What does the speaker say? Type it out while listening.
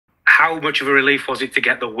how much of a relief was it to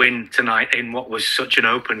get the win tonight in what was such an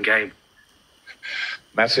open game?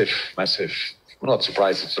 Massive, massive. I'm not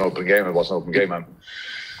surprised it's an open game. It was an open game. I'm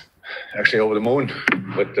actually over the moon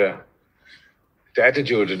with the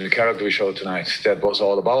attitude and the character we showed tonight. That was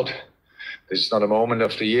all about. This is not a moment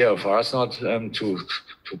of the year for us not to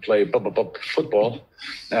play football,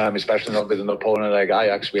 especially not with an opponent like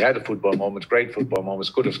Ajax. We had a football moment, great football moments,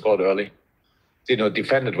 could have scored early.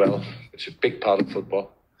 Defended well, which is a big part of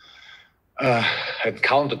football. Had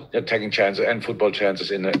counter-attacking chances and football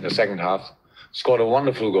chances in the second half. Scored a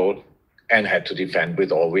wonderful goal and had to defend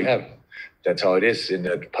with all we have. That's how it is in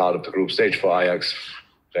that part of the group stage for Ajax.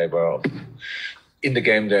 They were in the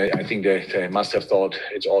game. I think they must have thought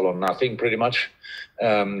it's all or nothing pretty much.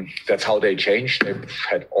 That's how they changed. They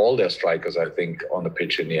had all their strikers, I think, on the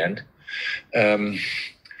pitch in the end.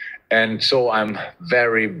 And so I'm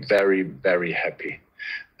very, very, very happy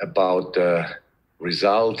about the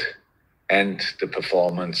result and the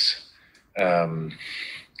performance in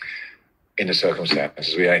the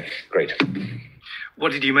circumstances. We are great.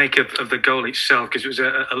 What did you make of the goal itself? Because it was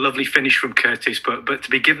a lovely finish from Curtis, but to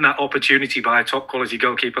be given that opportunity by a top quality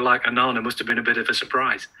goalkeeper like Onana must have been a bit of a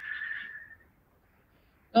surprise.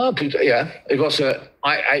 Yeah, it was.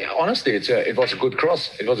 Honestly, it was a good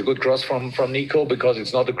cross. It was a good cross from Nico, because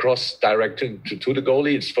it's not a cross directed to the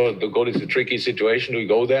goalie. It's for the goalie. It's a tricky situation to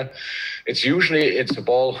go there. It's a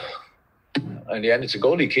ball. In the end, it's a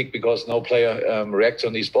goalie kick because no player reacts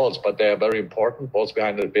on these balls, but they are very important balls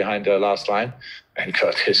behind the last line. And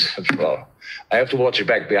Curtis, well, I have to watch it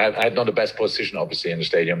back. I had not the best position, obviously, in the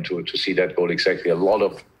stadium to see that goal exactly. A lot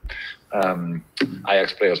of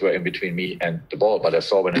Ajax players were in between me and the ball, but I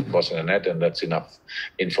saw when it was in the net, and that's enough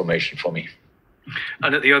information for me.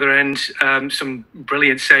 And at the other end, some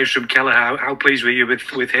brilliant saves from Keller. How pleased were you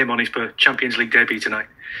with him on his Champions League debut tonight?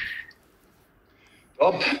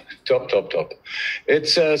 Top.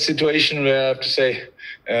 It's a situation where I have to say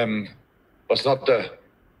was not the.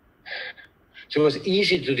 So it was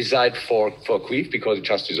easy to decide for Queef because he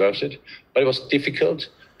just deserves it, but it was difficult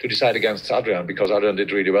to decide against Adrian because Adrian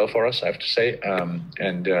did really well for us, I have to say,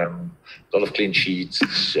 and a lot of clean sheets,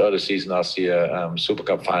 early season last year, Super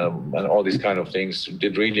Cup final, and all these kind of things.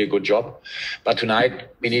 Did really a good job, but tonight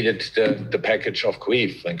we needed the package of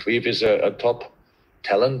Queef, and Queef is a top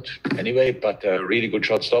talent anyway, but a really good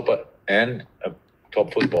shot stopper and a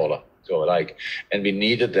top footballer. So and we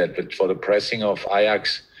needed that. But for the pressing of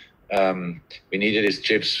Ajax, we needed his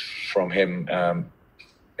chips from him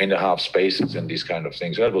in the half spaces and these kind of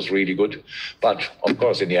things. So that was really good. But of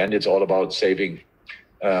course, in the end, it's all about saving,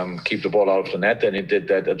 keep the ball out of the net, and he did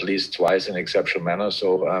that at least twice in exceptional manner.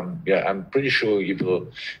 So yeah, I'm pretty sure he will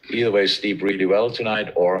either way sleep really well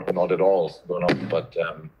tonight or not at all. Don't know, but.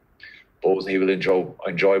 Both, he will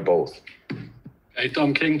enjoy both. Hey,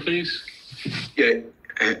 Dom King, please. Yeah,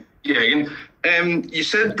 Ian. You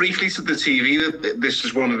said briefly to the TV that this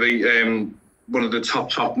is one of the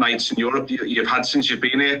top nights in Europe you've had since you've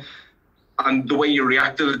been here, and the way you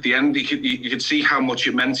reacted at the end, you could see how much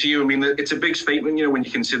it meant to you. I mean, it's a big statement, when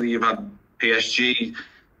you consider you've had PSG,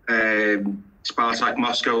 Spartak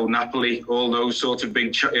Moscow, Napoli, all those sorts of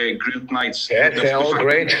big group nights. Yeah, they're all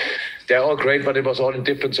great. They're all great, but it was all in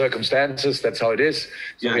different circumstances. That's how it is.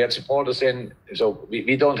 So we had supporters in. So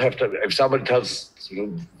we don't have to. If somebody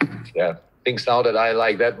thinks now that I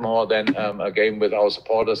like that more than a game with our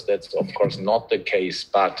supporters, that's of course not the case.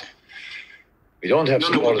 But we don't have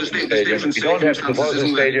supporters in the stadium. We don't have supporters in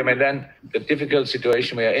the stadium, and then the difficult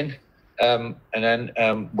situation we are in, and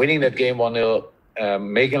then winning that game 1-0,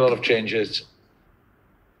 making a lot of changes.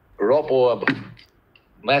 Robbo, a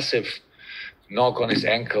massive knock on his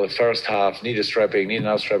ankle first half, needed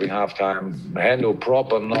another strapping halftime. Hendo,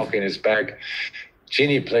 proper knock in his back.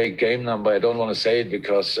 Gini played game number. I don't want to say it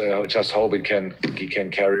because I just hope he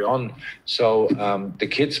can carry on. So the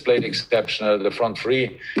kids played exceptional. The front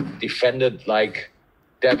three defended like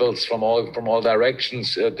devils from all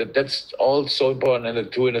directions. That's all so important. And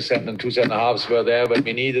the two center halves were there when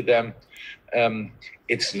we needed them.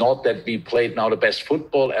 It's not that we played now the best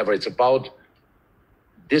football ever. It's about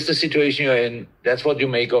this is the situation you're in. That's what you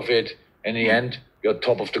make of it. In the end, you're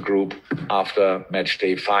top of the group after match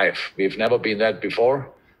day 5. We've never been that before.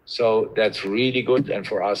 So that's really good. And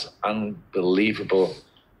for us, unbelievable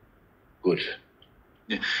good.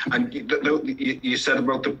 Yeah. And you said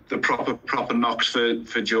about the proper knocks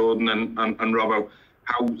for Jordan and Robbo.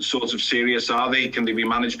 How sort of serious are they? Can they be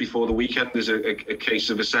managed before the weekend? There's a case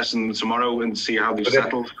of assessing them tomorrow and see how they've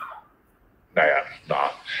settled. No.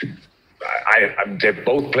 They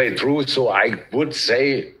both played through, so I would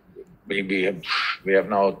say maybe we have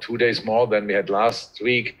now 2 days more than we had last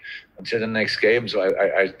week. until the next game. So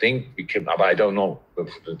I think we can, but I don't know.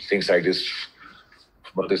 Things like this,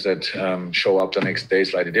 what is that, show up the next day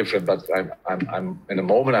slightly different. But I'm in the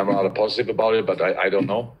moment, I'm rather positive about it, but I don't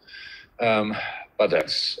know. But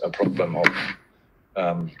that's a problem of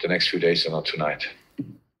the next few days and not tonight.